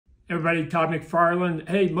Everybody, Todd McFarlane.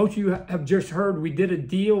 Hey, most of you have just heard we did a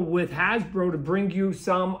deal with Hasbro to bring you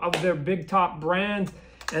some of their big top brands.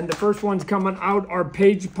 And the first ones coming out are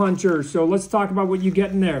page punchers. So let's talk about what you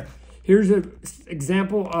get in there. Here's an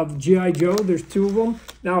example of G.I. Joe. There's two of them.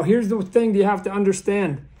 Now, here's the thing you have to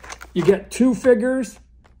understand. You get 2 figures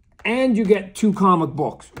and you get 2 comic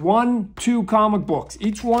books. 2 comic books.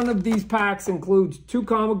 Each one of these packs includes 2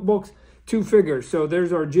 comic books, 2 figures. So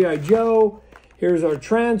there's our G.I. Joe. Here's our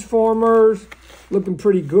Transformers, looking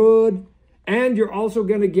pretty good. And you're also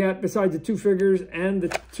gonna get, besides the 2 figures and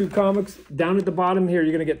the 2 comics, down at the bottom here,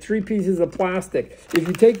 you're gonna get 3 pieces of plastic. If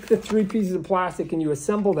you take the 3 pieces of plastic and you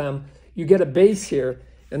assemble them, you get a base here.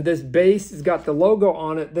 And this base has got the logo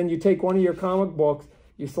on it. Then you take one of your comic books,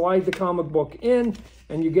 you slide the comic book in,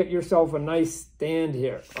 and you get yourself a nice stand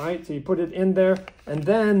here, all right? So you put it in there, and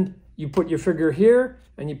then you put your figure here,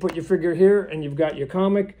 and you put your figure here, and you've got your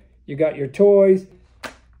comic. You got your toys,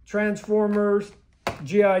 Transformers,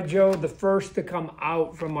 G.I. Joe, the first to come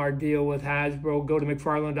out from our deal with Hasbro. Go to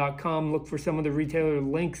McFarlane.com, look for some of the retailer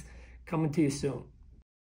links coming to you soon.